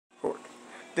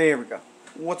There we go.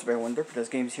 What's up everyone, Derpy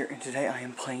Games here, and today I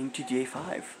am playing GTA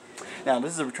 5. Now,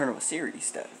 this is a return of a series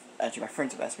that actually my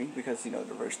friends have asked me because, you know,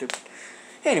 they're very stupid.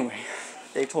 Anyway,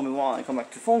 they told me why I come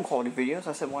back to phone quality videos.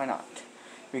 I said, why not?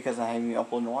 Because I haven't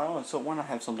uploaded in a while, and so why not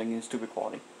have something in stupid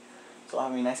quality? So I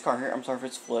have a nice car here. I'm sorry if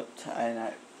it's flipped,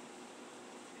 and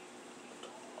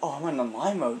oh, I'm in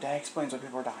online mode. That explains why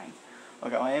people are dying.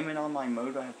 Okay, I am in online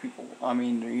mode. I have people, I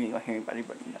mean, you don't hear anybody,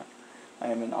 but you know. I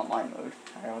am in online mode.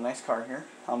 I have a nice car here.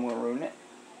 I'm going to ruin it.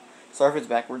 Sorry if it's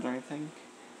backwards or anything.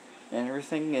 And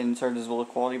sorry if it's low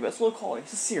quality, but it's low quality.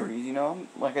 It's a series, you know,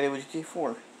 like I did with GTA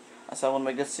 4. I said I want to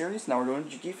make this series, now we're doing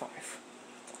GTA 5.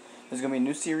 There's going to be a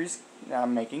new series that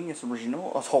I'm making. It's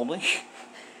original, totally.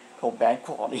 Called Bad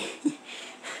Quality.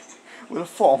 With a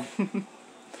phone. You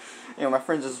know, my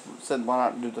friend just said, why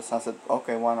not do this? I said,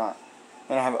 okay, why not?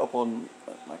 And I have it uploaded in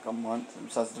like a month,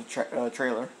 besides the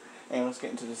trailer. And let's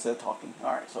get into this talking.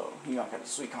 Alright, so, you know, I got a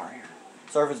sweet car here.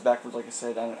 Sorry if it's backwards, like I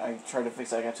said. I tried to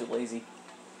fix it, I got too lazy.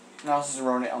 Now let's just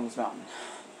run it on this mountain.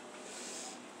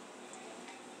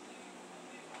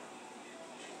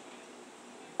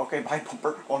 Okay, bye,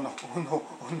 bumper. Oh no, oh no,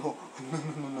 oh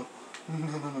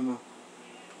no, no.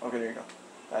 Okay, there you go.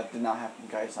 That did not happen,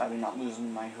 guys. I did not lose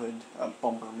my hood.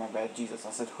 Bumper, my bad. Jesus,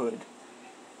 I said hood.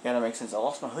 Yeah, that makes sense. I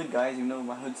lost my hood, guys, even though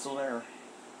my hood's still there.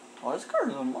 Oh, this car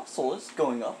is a muscle. It's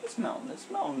going up this mountain. This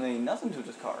mountain ain't nothing to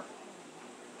this car.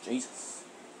 Jesus.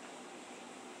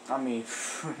 I mean,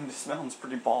 this mountain's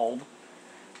pretty bald.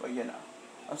 But, you know.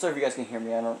 I'm sorry if you guys can hear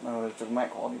me. I don't know if the mic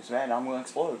quality is bad. I'm going to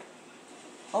explode.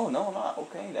 Oh, no, I'm not.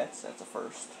 Okay, that's a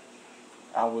first.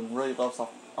 I would really love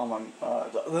stop on my, I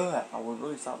would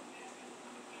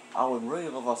really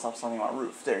love to stop standing on my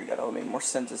roof. There you go. That would make more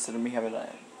sense instead of me having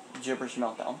a gibberish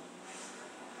meltdown.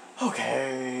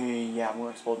 Okay, yeah, I'm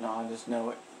gonna explode now, I just know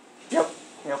it. Yep.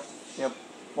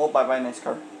 Well, bye-bye, nice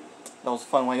car. That was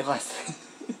fun while you lasted.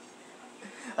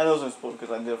 I know it was gonna explode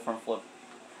because I did a front flip.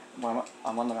 I'm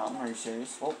on the mountain, are you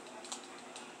serious? Well,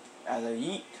 as I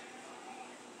yeet.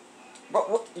 Bro,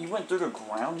 what? You went through the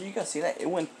ground? Did you guys see that? It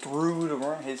went through the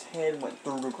ground. His head went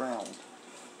through the ground.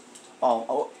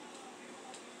 Oh.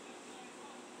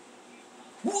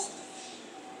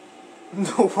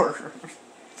 No word.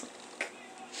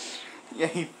 Yeah,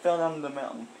 he fell down the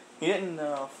mountain. He didn't,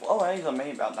 he's a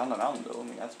maybe about down the mountain, though. I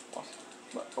mean, that's awesome.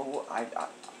 But,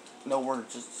 no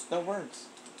words. Just no words.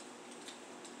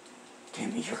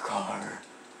 Give me your car.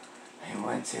 I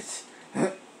want it.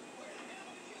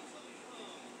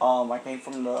 I came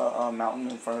from the, mountain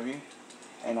in front of you,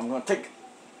 and I'm gonna take it.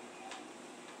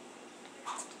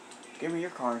 Give me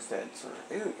your car instead, sir.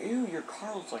 Ew, your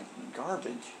car looks like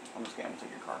garbage. I'm just kidding, I'm gonna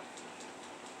take your car.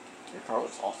 Your car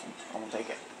looks awesome. I'm gonna take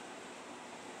it.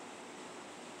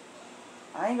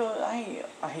 I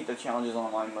hate the challenges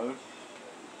on online mode.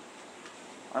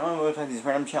 Online mode has these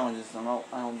random challenges, and I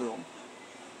don't do them.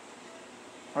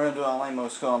 We're gonna do online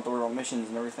mode, so I don't have to worry about missions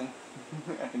and everything.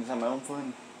 I can just have my own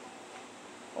fun.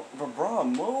 Oh, but bro,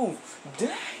 move!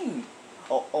 Dang!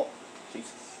 Oh,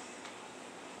 Jesus.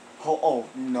 Oh,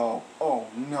 no. Oh,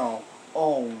 no.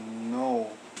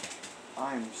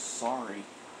 I'm sorry.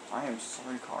 I am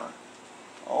sorry, car.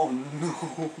 Oh,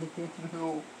 no.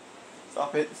 No.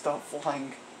 Stop it. Stop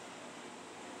flying.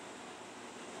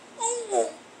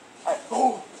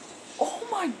 Oh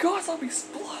my God, stop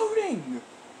exploding.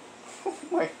 Oh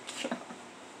my God.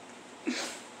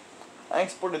 I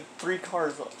exploded 2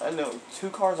 cars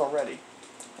already.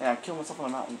 And I killed myself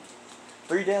on the mountain.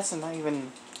 3 deaths in not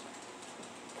even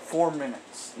 4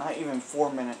 minutes. Not even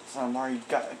 4 minutes. I'm already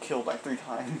got killed like 3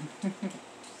 times.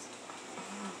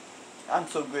 I'm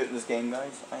so good at this game,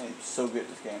 guys. I am so good at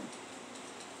this game.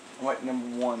 I'm like number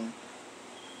 1.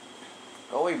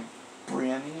 Go away,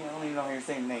 Brianny. I don't even know how you're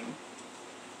saying your name.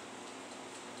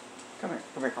 Come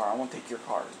here, car. I want to take your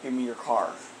car. Give me your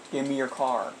car.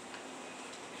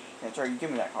 That's right, give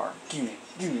me that car. Give me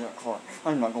that car.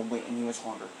 I'm not gonna wait any much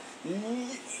longer.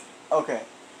 Okay.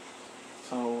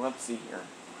 So let's see here.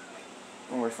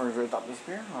 When we first stop this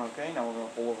here. Okay, now we're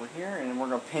gonna pull over here and then we're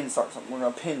gonna pin something. I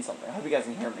hope you guys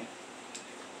can hear me.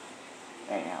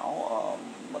 Anyhow,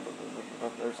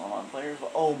 there's online players,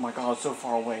 but oh my God, it's so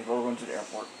far away. But we're going to the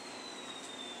airport.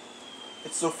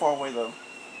 It's so far away though.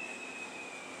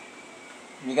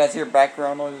 You guys hear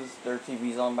background noises? Their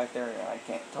TV's on back there. I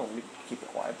can't tell them to keep it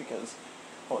quiet because,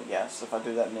 well, yes, if I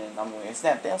do that, then I'm going to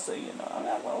snap down. So you know, I'm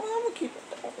going to keep it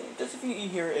down. Just if you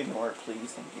hear it, ignore it,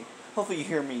 please. Thank you. Hopefully you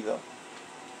hear me though.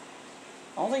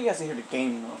 I don't think you guys can hear the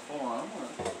game though. Hold on, I'm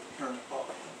going to turn up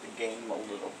the game a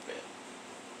little bit.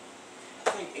 I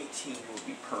think 18 would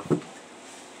be perfect.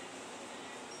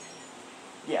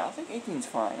 Yeah, I think 18's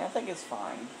fine. I think it's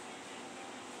fine.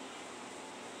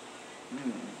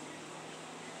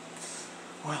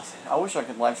 Well, I wish I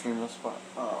could live stream this, but,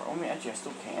 I mean, actually I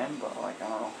still can, but, like, I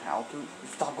don't know how to.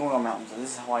 Stop going on mountains.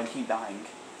 This is how I keep dying.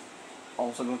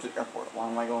 Also going to the airport. Why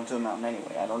am I going to the mountain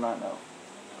anyway? I do not know.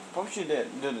 Probably should did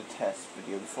a test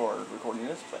video before recording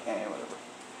this, but anyway, whatever.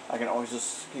 I can always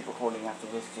just keep recording after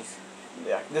this.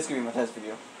 Yeah, this could be my test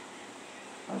video.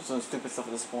 I'm just doing stupid stuff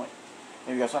at this point.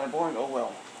 If you guys find it boring, oh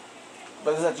well.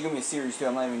 But this is actually gonna be a series too.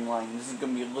 I'm not even lying. This is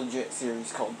gonna be a legit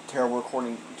series called Terrible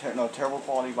Quality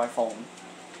by Phone.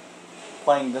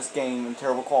 Playing this game in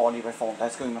terrible quality by phone.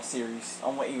 That's gonna be my series.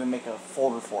 I'm gonna even make a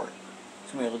folder for it.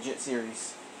 It's gonna be a legit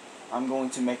series. I'm going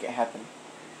to make it happen.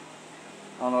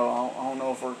 I don't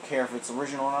know if we care if it's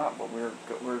original or not, but we're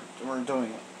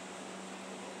doing it.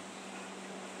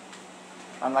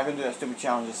 I'm not gonna do that stupid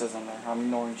challenge that says on there. I'm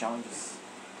ignoring challenges.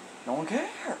 No one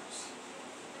cares.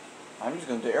 I'm just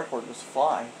gonna do airport, just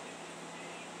fly.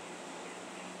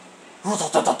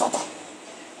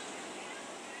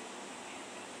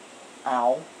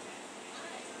 Ow.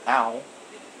 Ow.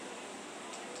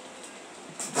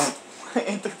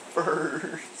 Enter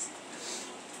first.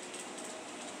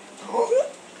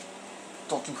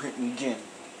 Don't you hit me again.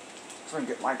 I'm trying to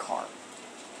get my car.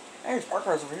 Hey, there's park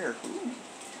cars over here. Ooh.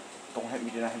 Don't hit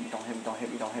me, do not hit me, don't hit me, don't hit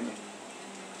me, don't hit me.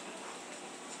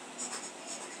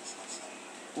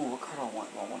 Ooh, what car do I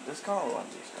want? Do I want this car or I want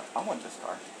this car? I want this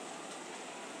car.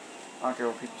 I don't care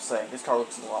what people say. This car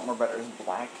looks a lot more better. It's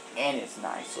black and it's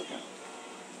nice looking.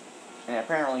 And it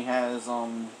apparently has,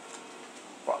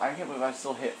 but I can't believe I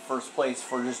still hit first place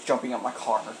for just jumping out my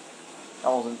car. That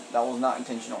was not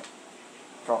intentional.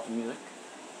 Drop the music.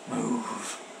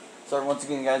 Move. So once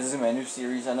again, guys, this is my new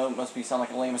series. I know it must sound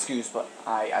like a lame excuse, but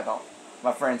I don't.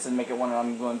 My friend said make it one, and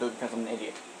I'm going to do it because I'm an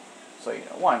idiot. So, you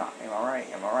know, why not? Am I right?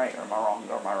 Am I right? Or am I wrong?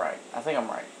 Or am I right? I think I'm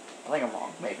right. I think I'm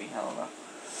wrong. Maybe. I don't know.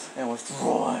 And let's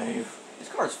drive. This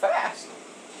car is fast.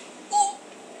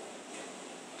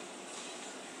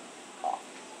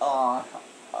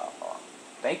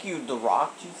 Thank you, The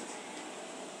Rock. Jesus.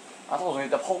 I thought I was going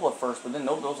to hit the pole at first, but then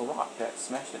no, there was a rock that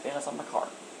smashed it. That's on my car.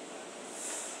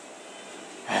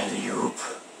 Alley-oop.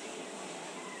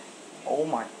 Oh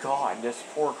my god, this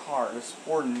poor car. This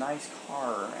poor nice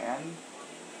car, man.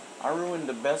 I ruined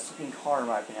the best looking car in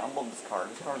my opinion. I love this car.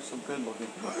 This car is so good looking.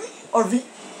 RV!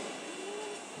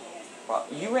 Well,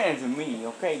 you ran into me,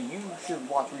 okay? You should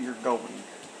watch where you're going.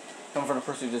 Coming from a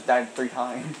person who just died 3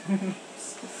 times.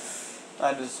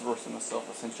 I just roasted myself,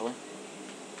 essentially.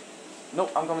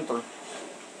 Nope, I'm coming through.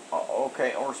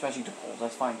 Okay, or smashing 2 poles.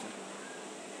 That's fine, too.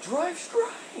 Drive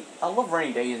straight! I love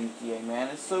rainy days in PA, man.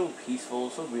 It's so peaceful,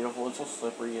 it's so beautiful, it's so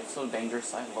slippery, it's so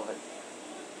dangerous. I love it.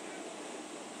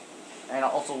 And I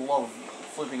also love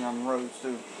flipping on roads,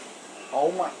 too.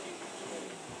 Oh my...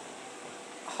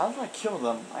 How did I kill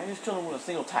them? I just killed them with a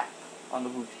single tap on the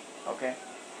boot. Okay?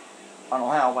 I don't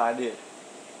know how, but I did.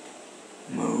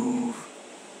 Move.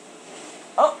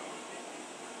 Oh!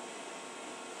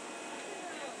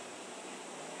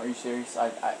 Are you serious?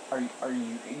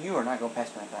 You are not going to pass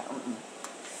me like that.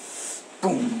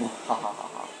 Boom! Ha ha ha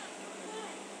ha.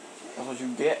 That's what you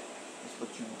get. That's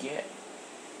what you get.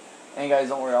 And guys,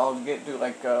 don't worry, I'll get to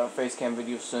like face cam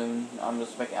video soon. I'm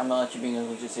not let you be in a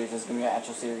legit series. It's gonna be an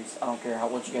actual series. I don't care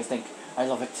what you guys think. I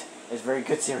love it. It's a very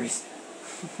good series.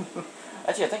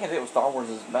 Actually, I think I did it with Star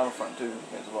Wars' Battlefront 2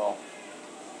 as well.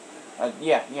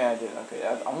 Yeah, I did. Okay,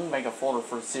 I'm gonna make a folder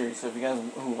for the series. So if you guys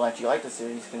who actually like the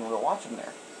series can go watch them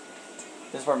there.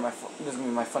 This is gonna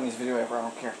be my funniest video ever. I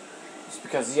don't care. Just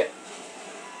because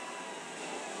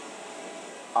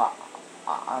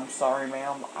I'm sorry,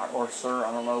 ma'am, or sir,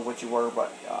 I don't know what you were,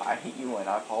 but I hit you and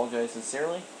I apologize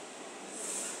sincerely.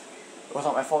 It was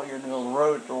not my fault. You're in the middle of the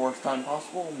road at the worst time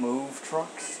possible. Move,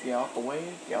 trucks, get out the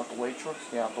way. Get out the way, trucks,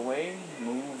 get out the way.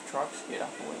 Move, trucks, get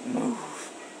out the way. Move.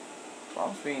 So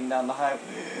I'm speeding down the highway.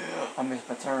 I missed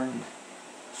my turn.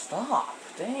 Stop.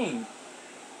 Dang.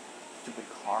 Stupid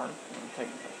car. I'm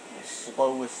taking the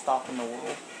slowest stop in the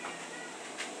world.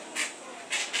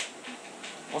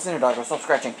 What's in your dog? Stop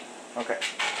scratching. Okay.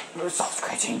 Stop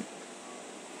scratching.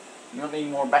 You don't need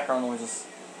more background noises.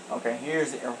 Okay,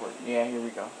 here's the airport. Yeah, here we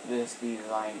go. This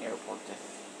design airport.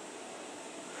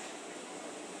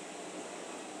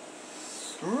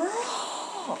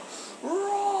 Raw!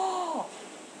 Raw!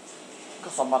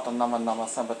 Kasabata nama nama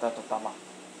sabatata tama.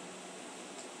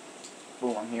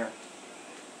 Boom, I'm here.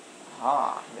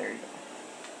 Ah, there you go.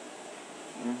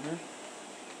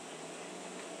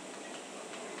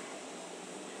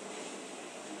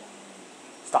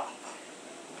 Stop.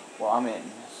 Well, I'm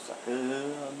in.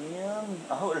 Man.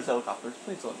 I hope there's helicopters.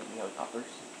 Please look at me, helicopters.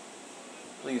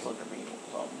 Please look at me.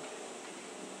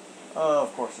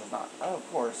 Of course there's not.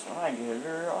 Of course, when I get here,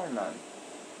 there are none.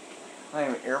 Not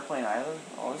even an airplane either.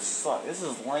 Oh, this sucks. This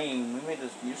is lame. We made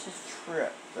this useless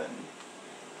trip, then.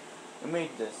 We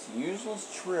made this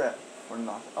useless trip for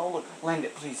nothing. Oh, look. Land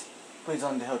it, please. Please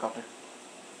land the helicopter.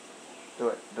 Do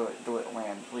it. Do it. Do it.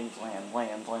 Land. Please land.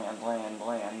 Land. Land. Land.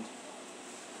 Land.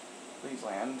 Please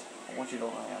land. I want you to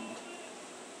land.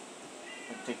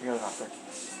 Take your helicopter.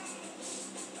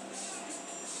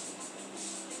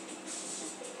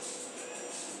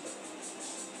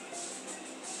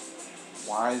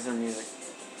 Why is there music?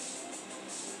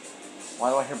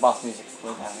 Why do I hear boss music?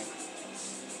 What is happening?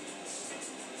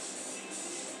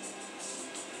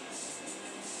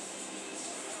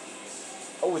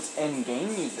 Oh, it's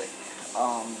in-game music.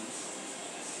 I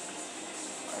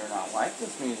do not like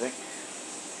this music.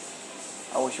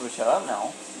 I wish you would shut up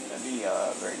now. That'd be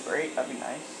very great. That'd be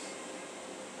nice.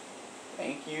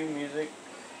 Thank you, music.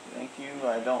 Thank you.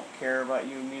 I don't care about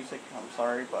you, music. I'm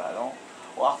sorry, but I don't.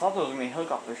 Well, I thought there was going to be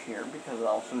helicopters here because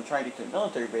I was going to try to get to the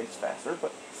military base faster,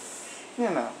 but, you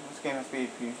know, this game has to be a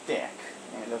huge dick,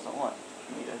 and it doesn't want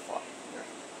me to fly there.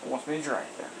 It wants me to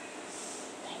drive there.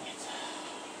 Dang it.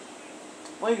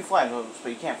 Well, you can fly those, but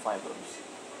you can't fly those.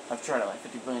 I've tried it like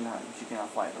 50 billion times. You cannot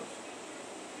fly those.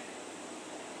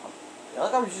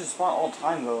 Helicopters used to spawn all the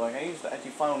time, though. Like, I used to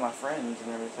actually fly with my friends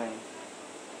and everything.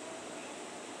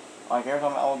 Like, every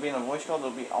time I would be in a voice call,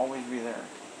 they'll always be there.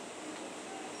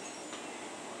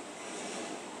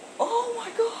 Oh my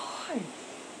god!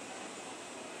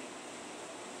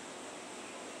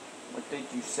 What did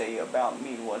you say about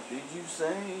me? What did you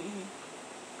say?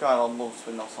 God, I love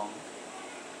Spin that song.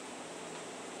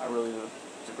 I really do.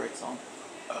 It's a great song.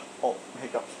 Oh,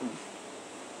 hiccups.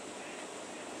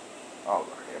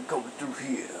 Alright, I'm going through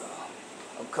here.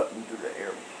 I'm cutting through the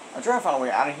air. I'm trying to find a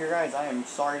way out of here, guys. I am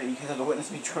sorry that you guys have to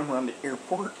witness me driving around the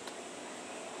airport.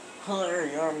 Oh, there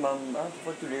you are, Mom. I have to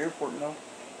fuck through the airport now.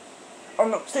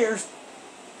 I'm upstairs.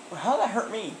 How did that hurt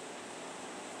me?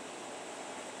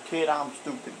 Kid, I'm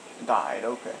stupid. Died,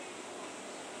 okay.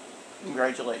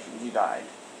 Congratulations, you died.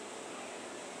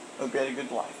 Hope you had a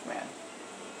good life, man.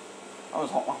 I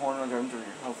was honking my horn on driving through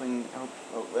here, hoping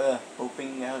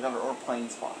the helicopter or plane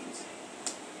spawns.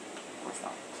 Of course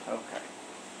not. Okay.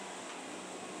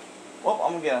 Well,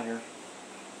 I'm gonna get out of here.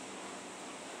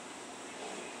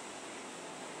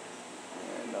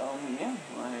 And, yeah,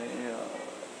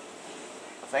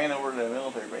 I think I know where the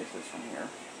military base is from here.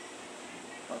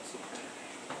 Let's see.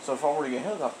 So if I were to get a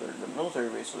helicopter, the military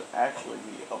base would actually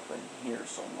be up in here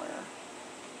somewhere.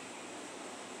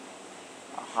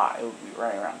 Aha, it would be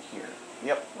right around here.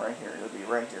 Yep, right here. It would be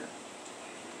right here.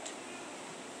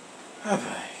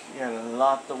 You got a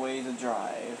lot of ways to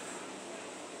drive.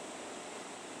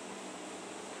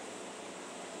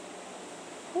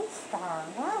 What's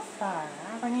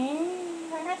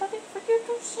happening? I got nothing for you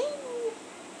to see.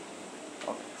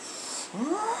 Okay.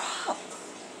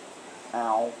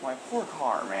 Ow, my poor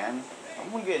car, man. I'm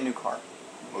gonna get a new car.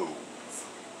 Move.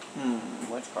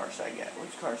 Which car should I get?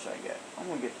 Which car should I get? I'm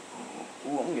gonna get.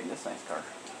 Ooh, I'm gonna get this nice car.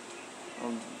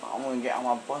 I'm gonna get out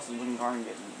my busted looking car and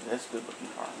get this good looking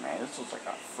car, man. This looks like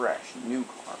a fresh new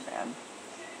car, man.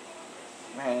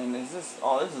 Man, is this?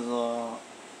 Oh, this is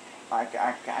I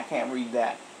can't read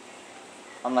that.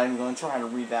 I'm not even gonna try to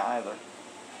read that either.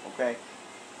 Okay.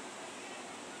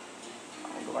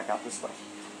 I'm gonna go back out this way.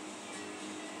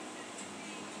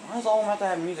 Why does all of them have to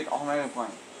have music automatically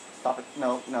playing? Stop it.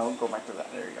 No, no, go back to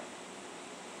that. There you go.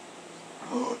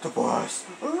 The bus!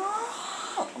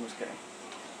 I'm just kidding.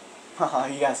 Haha,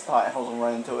 you guys thought I was gonna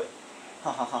run into it.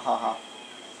 Ha ha ha ha ha.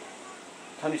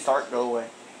 Tony Stark, go away.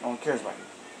 No one cares about you.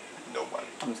 Nobody.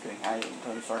 I'm just kidding. I ain't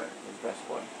Tony Stark is best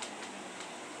boy.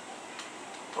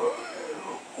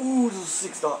 Ooh, those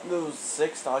six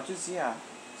dodges? Yeah.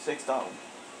 6 dodges.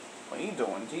 What are you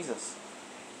doing? Jesus.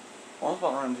 Well, I was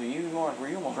about to run into you. You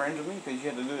almost ran into me because you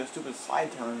had to do that stupid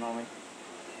side turn on me.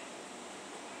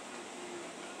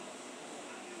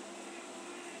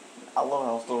 I love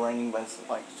how it's still raining, but it's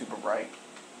like super bright.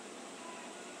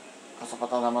 I don't even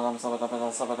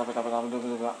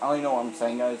know what I'm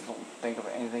saying, guys. Don't think of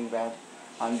anything bad.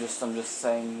 I'm just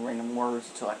saying random words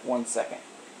to like 1 second.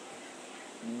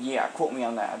 Yeah, quote me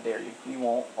on that. I dare you. You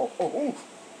won't. Oh.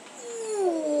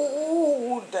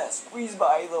 Ooh, that squeezed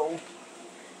by though.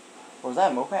 Was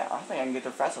that a moped? I think I can get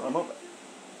there faster than a moped.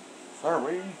 Sir,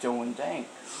 what are you doing? Dang.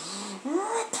 You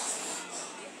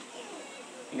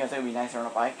guys think it'd be nicer on a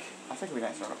bike? I think it'd be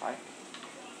nicer on a bike.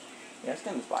 Yeah, let's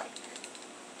get on this bike.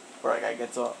 Before that guy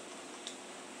gets up.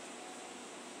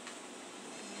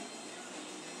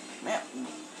 Man,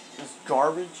 this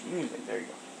garbage music. There you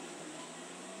go.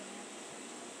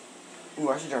 Ooh,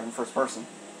 I should drive in first person.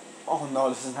 Oh no,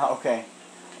 this is not okay.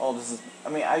 Oh, this is. I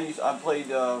mean, I played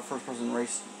first person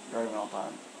race driving all the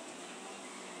time.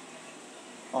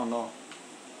 Oh no.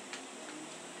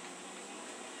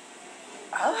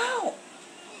 Ow!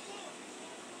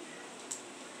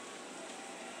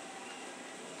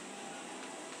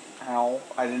 Ow!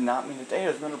 I did not mean to. Hey,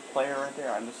 there's another player right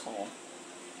there. I just saw him.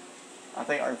 I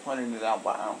think I already pointed it out,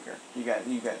 but I don't care. You guys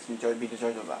can be the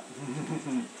judge of that.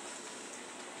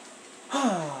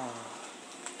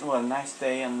 What a nice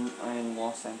day in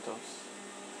Los Santos.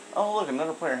 Oh look,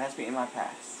 another player has to be in my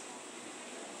pass.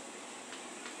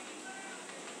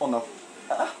 Oh no.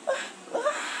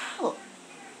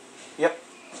 Yep.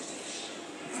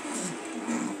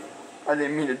 I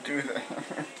didn't mean to do that.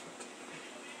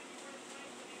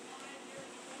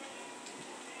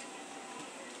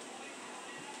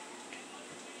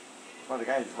 Oh, the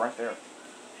guy's right there.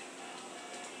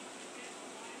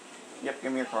 Yep,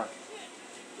 give me your car.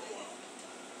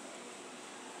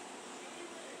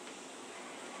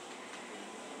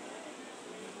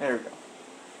 There we go.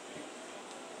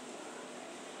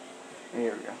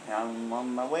 Here we go. I'm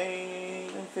on my way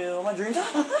to fulfill my dreams.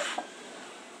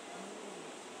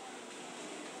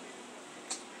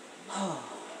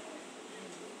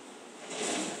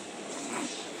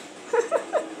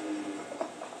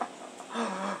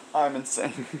 I'm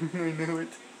insane. I knew it.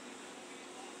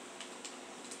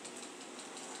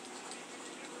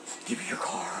 Give me your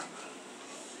car.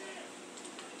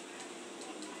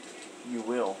 You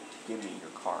will give me your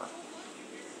car.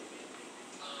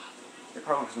 Your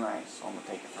car looks nice, so I'm gonna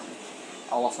take it from you.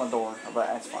 I lost my door, but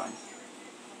that's fine.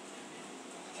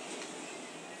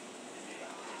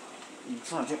 You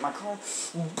trying to take my car?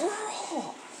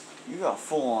 Bro! You got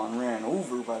full on ran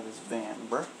over by this van,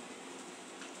 bruh.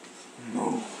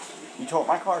 No. You took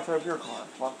my car, took up your car.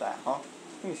 What that, huh? I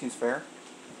think it seems fair.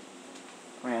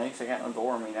 I mean, at least I got no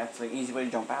door. I mean, that's an easy way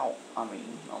to jump out. I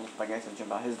mean, almost I guess I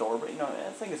jump out his door, but you know, I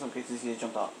think in some cases he has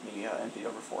jumped out the empty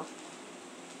door before.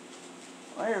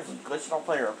 Oh, here's a glitched out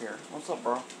player up here. What's up,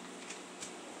 bro?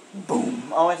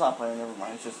 Boom! Oh, it's not a player. Never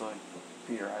mind. It's just like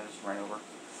Peter. I just ran over.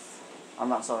 I'm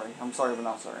not sorry. I'm sorry, but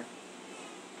not sorry.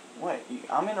 What?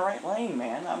 I'm in the right lane,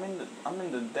 man. I'm in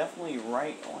the definitely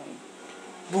right lane.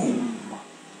 Boom!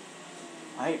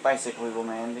 I hate bicycle people,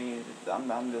 man.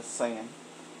 I'm just saying.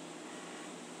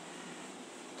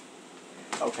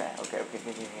 Okay. I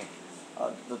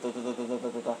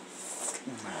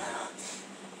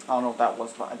don't know what that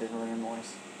was, but I didn't really hear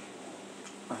noise.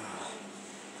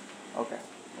 Okay.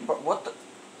 But what the...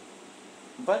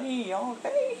 Buddy, y'all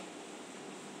okay?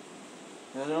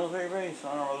 There's a military base. I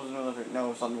don't know if there's a military...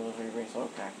 No, it's not a military base.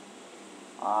 Okay.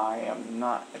 I am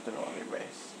not at the military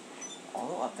base.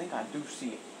 Although I think I do see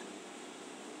it.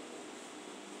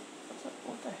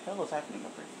 What the hell is happening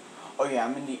up here? Oh yeah,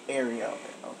 I'm in the area of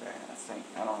it. Okay, I think.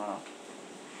 I don't know.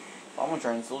 I'm gonna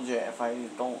try and still jet. If I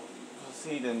don't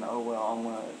succeed, then oh well, I'm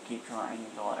gonna keep trying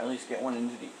until I at least get one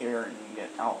into the air and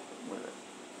get out with it.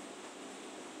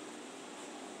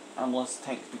 Unless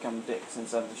tanks become dicks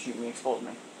instead of shoot me, explode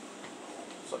me.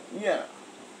 So yeah.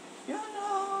 You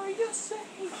know, you're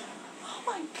safe. Oh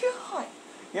my god.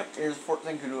 Yep, here's Fort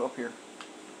Zancudo up here.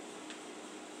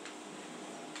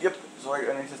 Yep, it's right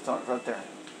underneath this tunnel right there.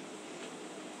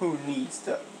 Who needs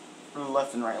the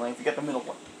left and right lane if you got the middle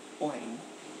lane?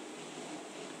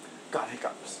 God,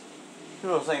 hiccups.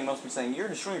 People are saying, must be saying, you're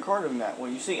destroying your car doing that. Well,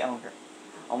 you see, I don't care.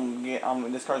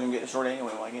 This car's gonna get destroyed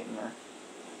anyway when I get in there.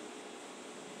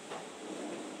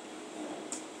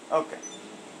 Okay.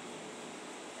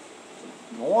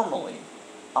 Normally,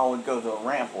 I would go the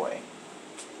ramp way,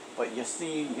 but you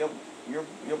see,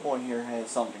 your boy here has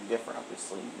something different up his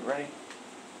sleeve. You ready?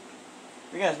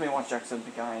 You guys may watch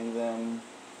Jacksepticeye, and then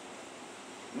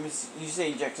you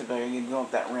say Jacksepticeye, you go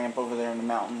up that ramp over there in the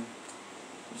mountain.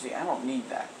 You see, I don't need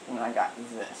that when I got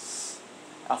this.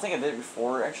 I think I did it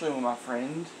before, actually, with my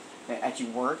friend. And it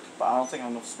actually worked, but I don't think I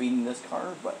have enough speed in this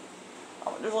car, but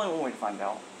there's only one way to find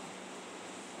out.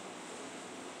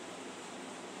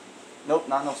 Nope,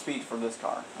 not enough speed for this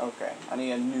car. Okay, I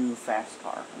need a new fast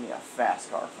car. I need a fast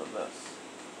car for this.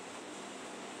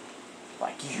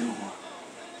 Like you.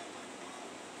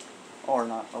 Or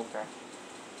not, okay.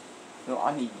 No,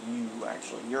 I need you,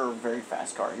 actually. You're a very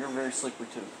fast car. You're very slippery,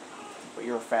 too. But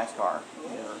you're a fast car.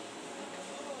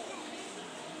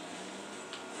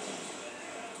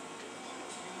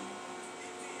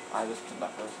 I just killed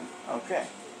that person. Okay.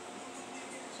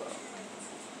 So,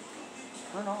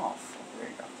 turn off. There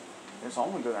you go. So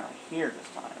I'm going to go down here this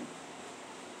time.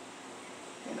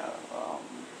 You know,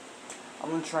 I'm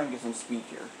going to try and get some speed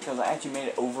here. Because I actually made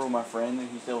it over with my friend and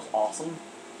he feels awesome.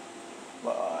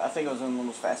 But I think I was in one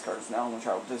of those fast cars. Now I'm gonna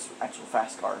try with this actual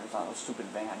fast car. It's not a stupid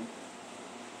van.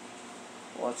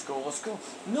 Let's go, let's go.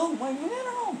 No, my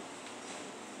minimum!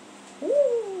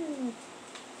 Woo!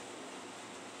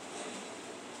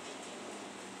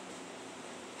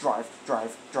 Drive,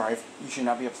 drive, drive. You should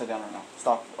not be upside down right now.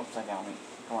 Stop upside down.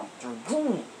 Come on.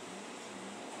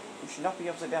 You should not be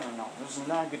upside down right now. This is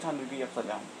not a good time to be upside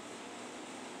down.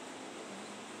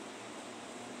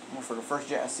 I'm going for the first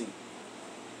jet I see.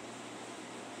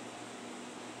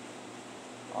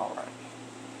 Alright.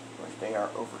 They are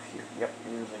over here. Yep,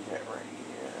 here's a jet right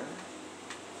here.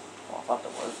 Well, I thought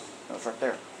that was. It was right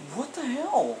there. What the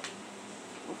hell?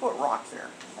 Who put rocks there?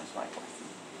 That's my question.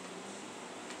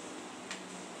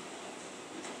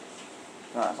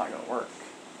 No, that's not going to work.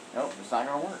 Nope, it's not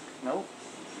going to work. Nope.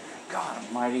 God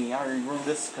almighty, I already ruined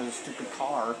this because of a stupid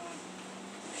car.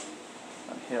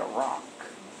 I hit a rock.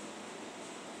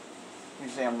 You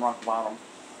say I'm rock bottom.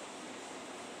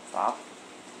 Stop.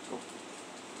 Go.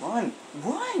 Run!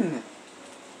 Run!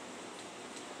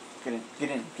 Get in, get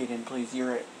in, get in, please.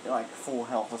 You're at, like, full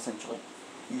health, essentially.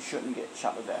 You shouldn't get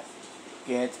shot to death.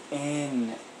 Get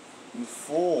in. You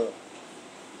fool.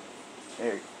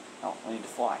 There you go. Oh, I need to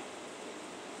fly.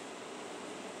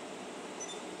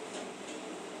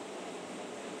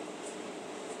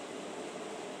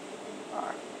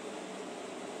 Alright.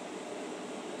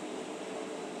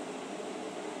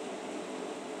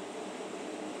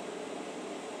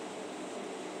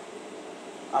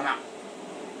 I'm out.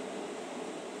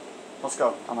 Let's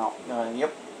go. I'm out.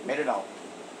 Yep. Made it out.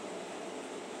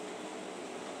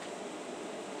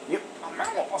 Yep. I'm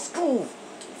out. Let's go.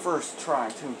 First try,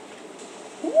 too.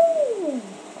 Woo!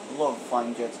 I love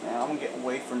flying jets, man. I'm gonna get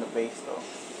away from the base, though.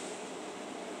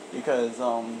 Because,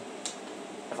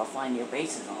 if I fly near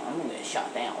bases on, I'm gonna get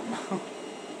shot down.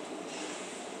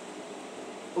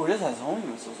 Ooh, this has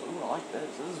homing missiles. Ooh, I like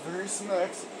this. This is very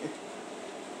sexy.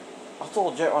 I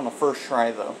stole a jet on the first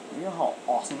try, though. You know how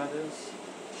awesome that is?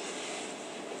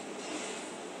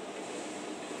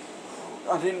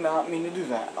 I did not mean to do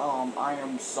that. I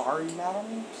am sorry,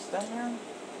 madam. Stand there.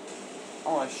 I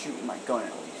want to shoot my gun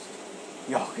at least.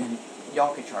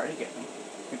 Y'all can try to get me.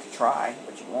 You can try,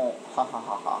 but you won't. Ha ha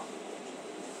ha ha.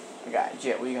 I got a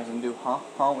jet. What you guys gonna do, huh?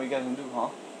 Huh? What you guys gonna do, huh?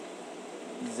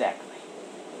 Exactly.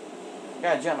 I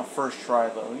got a jet on the first try,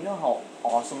 though. You know how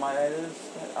awesome that is?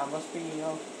 I must be, you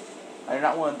know. I do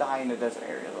not want to die in the desert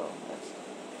area, though. That's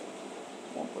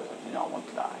one place I do not want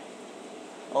to die.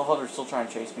 I love how they're still trying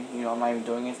to chase me. You know, I'm not even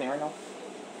doing anything right now.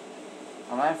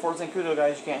 I'm not in Fort Zancudo,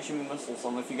 guys. You can't shoot me missiles.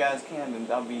 So if you guys can, then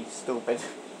that would be stupid.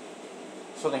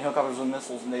 So they hook up with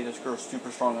missiles and they just grow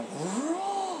super strong.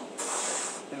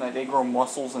 And like they grow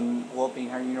muscles and blow up the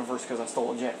entire universe because I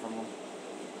stole a jet from them.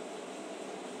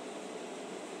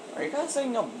 Are you guys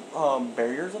setting up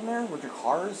barriers in there with your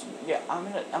cars? Yeah, I'm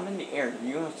in the air. Are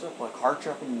you gonna set up a car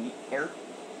trap in the air?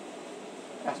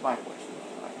 That's my question.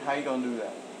 Like, how are you gonna do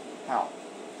that? How?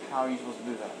 How are you supposed to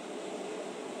do that?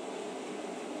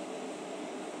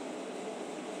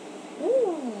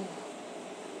 Woo!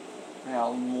 Man, I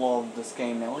love this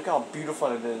game, man. Look how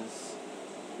beautiful it is.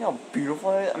 You know how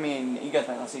beautiful it is? I mean, you guys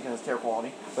might not see because it's terrible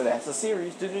quality, but that's the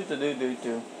series.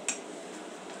 Do.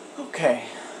 Okay.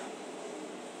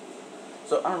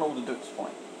 So, I don't know what to do at this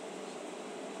point.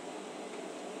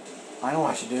 I know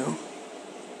what I should do.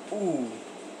 Ooh.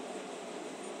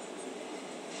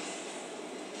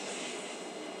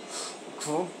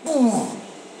 Boom.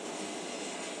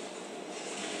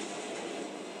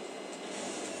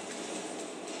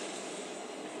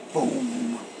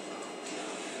 Boom.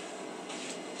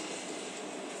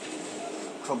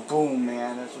 Kaboom,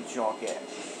 man. That's what y'all get.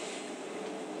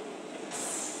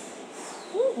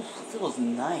 Whew, it feels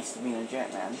nice to be in a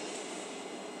jet, man.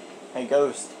 Hey,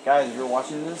 Ghost. Guys, if you're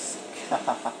watching this,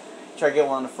 try to get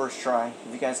one on the first try.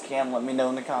 If you guys can, let me know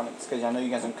in the comments, because I know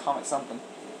you guys can comment something.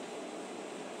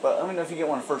 But let me know if you get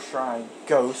one on the first try.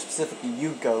 Ghost, specifically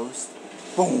you, Ghost.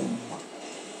 Boom.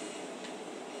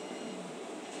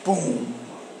 Boom.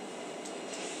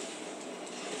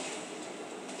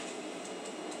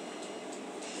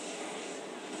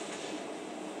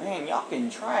 Man, y'all can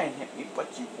try and hit me,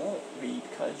 but you won't be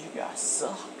because you guys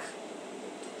suck.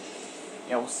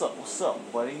 Yeah, what's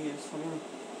up, buddy?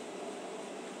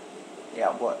 Yeah,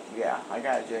 what? Yeah, I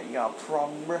got you. You got a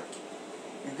problem, bruh?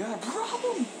 You got a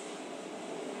problem?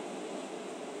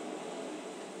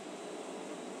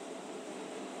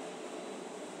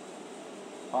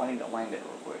 Oh, I need to land it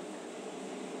real quick.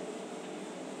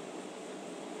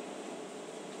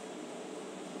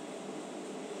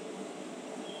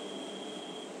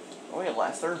 Oh, yeah,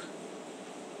 Lester.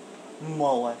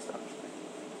 Molester.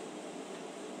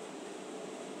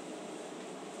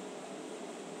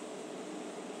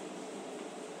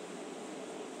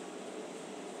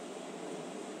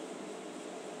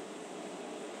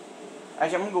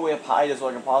 Actually, I'm gonna go way up high just so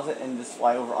I can pause it and just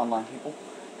fly over online people.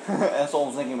 That's all I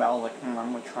was thinking about. I was like, I'm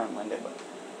gonna try and land it, but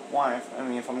why? If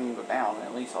I'm gonna go down,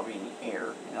 at least I'll be in the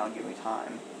air and that'll give me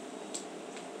time.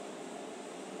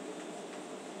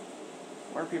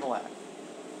 Where are people at?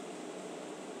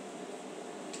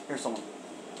 Here's someone.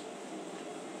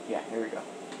 Yeah, here we go.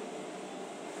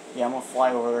 Yeah, I'm gonna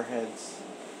fly over their heads.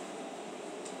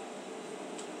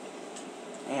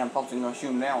 And I'm probably gonna shoot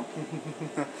them down.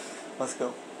 Let's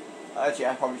go. Actually,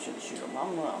 I probably shouldn't shoot them.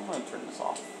 I'm gonna turn this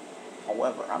off.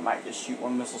 However, I might just shoot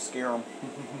one missile, scare them.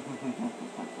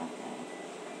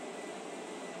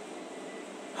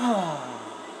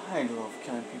 I love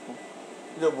killing people.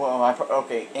 Well,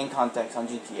 okay, in context on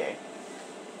GTA.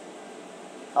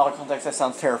 Out of context, that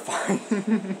sounds terrifying.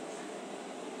 I'm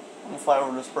gonna fly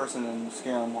over this person and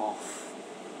scare them off.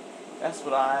 That's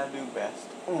what I do best.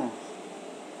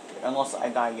 Unless I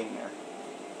die getting there.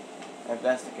 If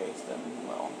that's the case, then,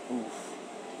 well, oof.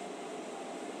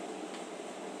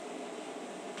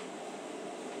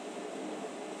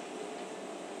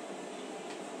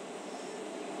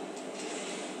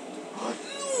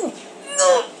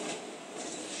 No!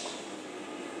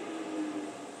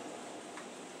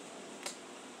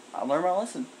 I learned my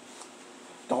lesson.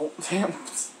 Don't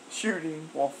attempt shooting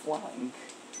while flying.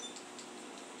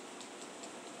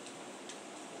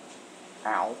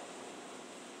 Ow.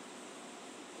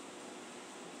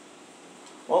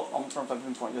 Well, I'm from the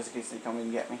point just in case they come in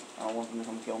and get me. I don't want them to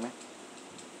come kill me.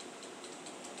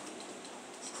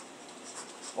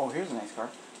 Oh, here's a nice car.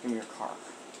 Give me your car.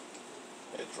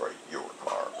 It's right, your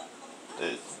car.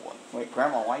 This one. Wait,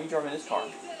 Grandma, why are you driving this car?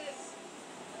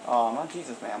 I'm not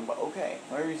Jesus, ma'am, but okay.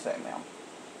 Whatever you say, ma'am.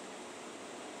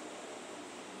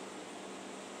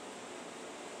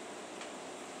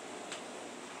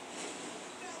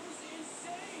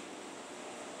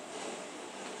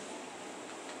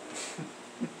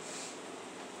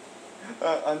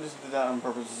 I just did that on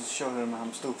purpose to show them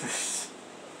I'm stupid.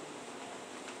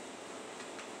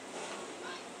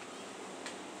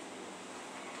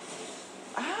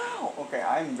 Ow! Okay,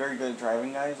 I'm very good at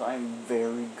driving, guys. I'm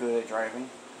very good at driving.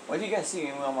 Well, if you guys see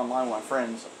me when I'm online with my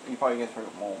friends, you probably guys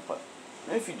probably won't, but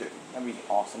if you do, that'd be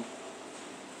awesome.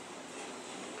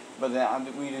 But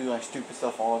then we do like stupid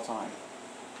stuff all the time.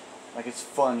 Like it's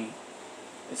funny.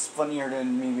 It's funnier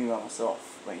than me by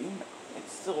myself. But you know,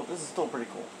 this is still pretty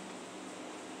cool.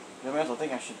 I mean, I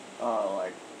think I should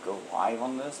like go live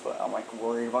on this, but I'm like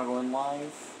worried about going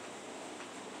live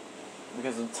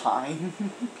because of time.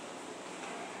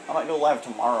 I might go live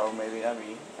tomorrow, maybe. That'd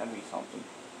be something.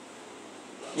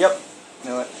 Yep,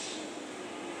 knew it.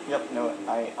 Yep, knew it.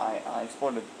 I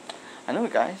exploded. I know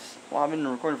it, guys. Well, I've been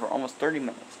recording for almost 30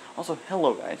 minutes. Also,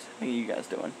 hello, guys. How you guys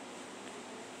doing?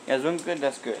 You guys doing good?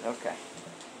 That's good. Okay.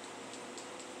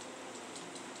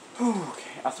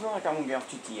 Okay, I feel like I'm gonna get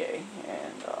off GTA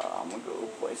and I'm gonna go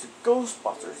play some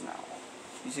Ghostbusters now.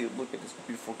 You see, look at this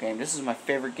beautiful game. This is my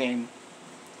favorite game.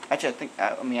 Actually,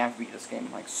 I've beat this game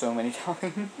like so many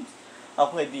times. I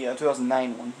played the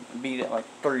 2009 one and beat it like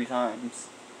 30 times.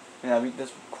 And I beat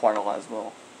this quite a lot as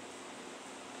well.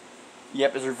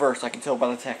 Yep, it's reversed. I can tell by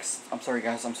the text. I'm sorry,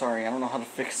 guys. I'm sorry. I don't know how to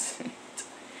fix it.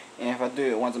 And if I do,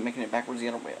 it winds up making it backwards the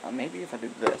other way. Maybe if I do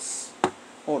this.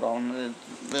 Hold on, a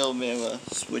little bit of a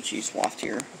switchy swath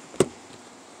here.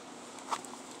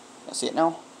 I see it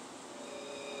now?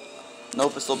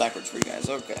 Nope, it's still backwards for you guys.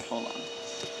 Okay, hold on.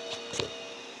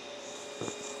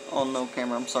 Oh no,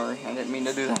 camera, I'm sorry. I didn't mean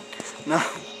to do that. No.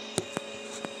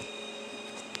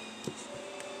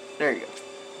 There you go.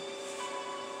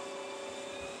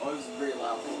 Oh, this is very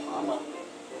loud.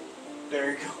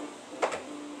 There you go.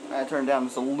 I turned down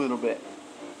just a little bit.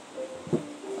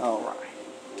 Alright.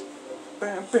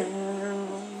 We're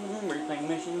playing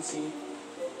Mission C.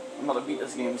 I'm about to beat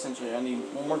this game essentially. I need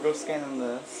one more ghost scan in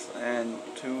this and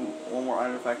one more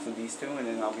artifacts of these two, and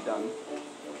then I'll be done.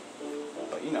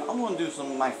 But you know, I'm gonna do some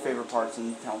of my favorite parts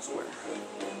in Town Square.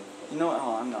 You know what?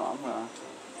 Oh, I'm gonna.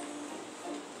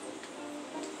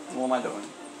 What am I doing?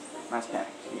 Mass Panic.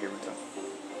 Here we go.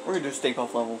 We're gonna do Stay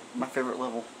Puft level. My favorite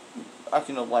level.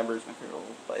 Actually, no, the library is my favorite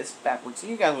level, but it's backwards. So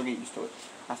you guys will get used to it.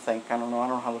 I think. I don't know. I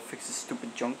don't know how to fix this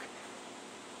stupid junk.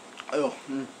 Oh,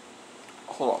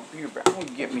 hold on, be right back. I'm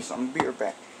gonna get me something. Be right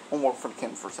back. I'm gonna walk for the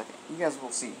camera for a second. You guys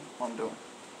will see what I'm doing.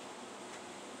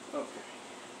 Okay.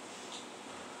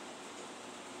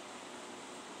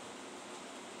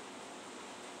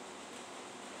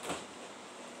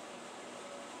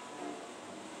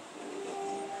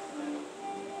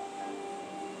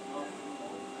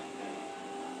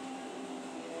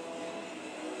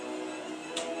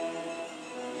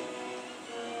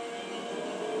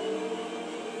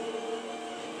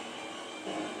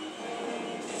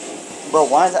 Bro,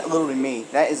 why is that literally me?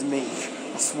 That is me.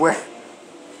 I swear.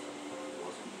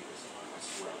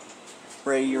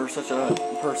 Ray, you're such a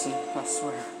person. I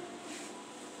swear.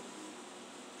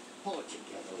 Pull it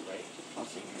together, Ray.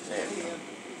 Let's see. There we go.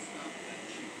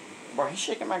 Bro, he's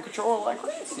shaking my controller like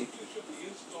crazy.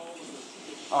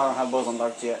 I don't have bows on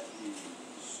darts yet.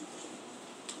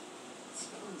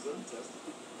 Sounds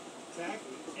untested.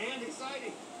 Tacky and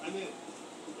exciting. I'm in.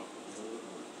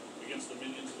 Against the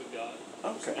minions of the god.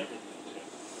 Okay.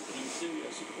 In theory, I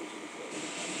suppose it would.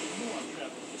 No one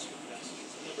traveling this capacity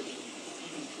has never been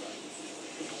even tried.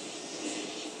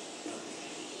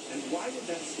 And why did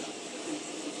that stop?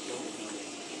 Don't know.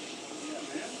 Yeah,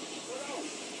 man. What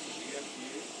else? The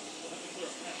FDA will have to clear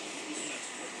a path to this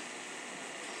next.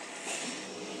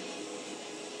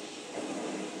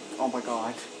 Oh my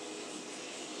god.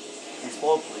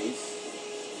 Explode, please.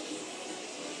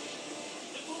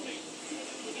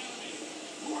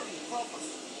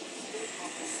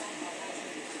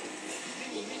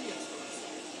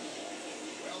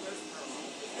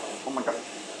 Oh my god.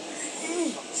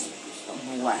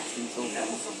 I'm laughing so bad.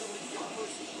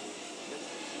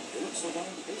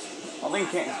 I think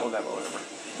you can't explode that, but whatever.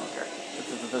 Okay.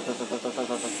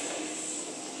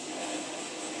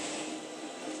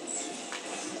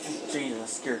 Jesus,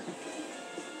 scared me.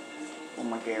 Oh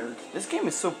my god. This game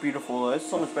is so beautiful though. It's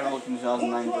so much better looking than the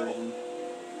 2009 version.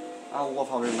 I love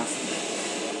how they're messing.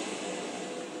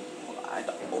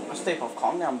 Oh, stay off.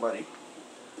 Calm down, buddy.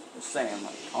 Just saying,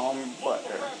 like, calm your butt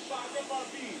there.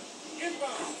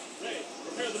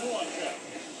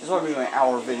 This will be my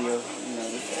hour video. You know,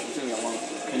 this is gonna be a long.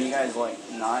 Can you guys like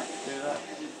not do that?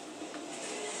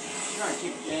 I'm trying to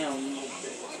keep it down a little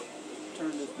bit.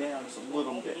 Turn this down just a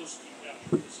little bit.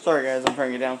 Sorry guys, I'm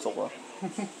turning it down so low.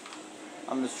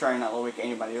 I'm just trying not to wake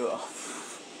anybody up.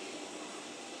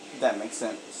 If that makes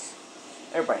sense.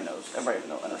 Everybody knows.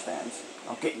 Everybody understands.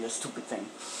 I'm getting this stupid thing.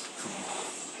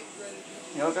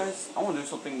 You know, guys, I want to do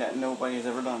something that nobody has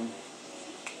ever done.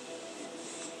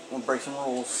 I want to break some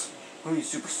rules. I'm going to use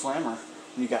Super Slammer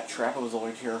when you got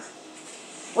trapezoid here.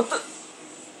 What the?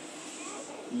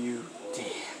 You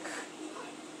dick.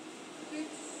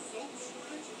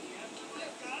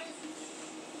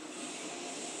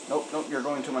 Nope, you're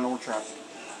going to my normal trap.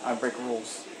 I break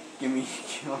rules. Give me.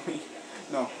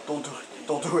 No, don't do it.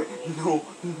 Don't do it.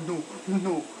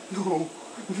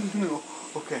 No.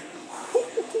 Okay.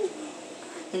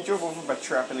 He drove over my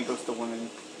trap and he goes to women.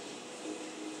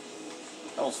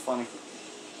 That was funny.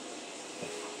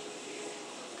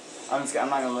 I'm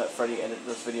not gonna let Freddy edit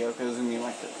this video because it's gonna be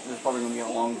like this is probably gonna be a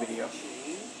long video.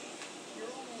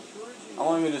 I'm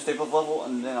only gonna do Staples level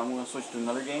and then I'm gonna switch to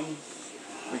another game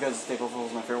because Staples level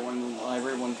is my favorite one. The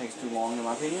library one takes too long in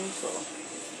my opinion, so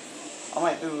I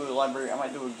might do a library. I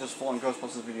might do a just full on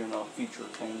Ghostbusters video in a future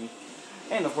thing,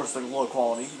 and of course the low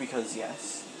quality because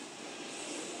yes,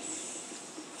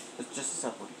 it's just a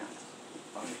simple guys.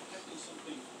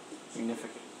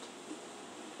 Significant.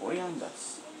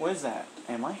 What is that?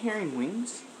 Am I hearing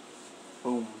wings?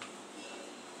 Boom.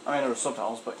 I mean, there were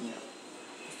subtitles, but you know,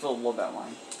 I still love that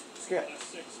line. Skip.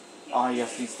 Ah,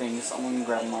 yes, these things. I'm gonna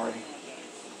grab them already.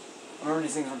 I remember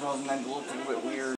these things from 2009 looked a little bit weird.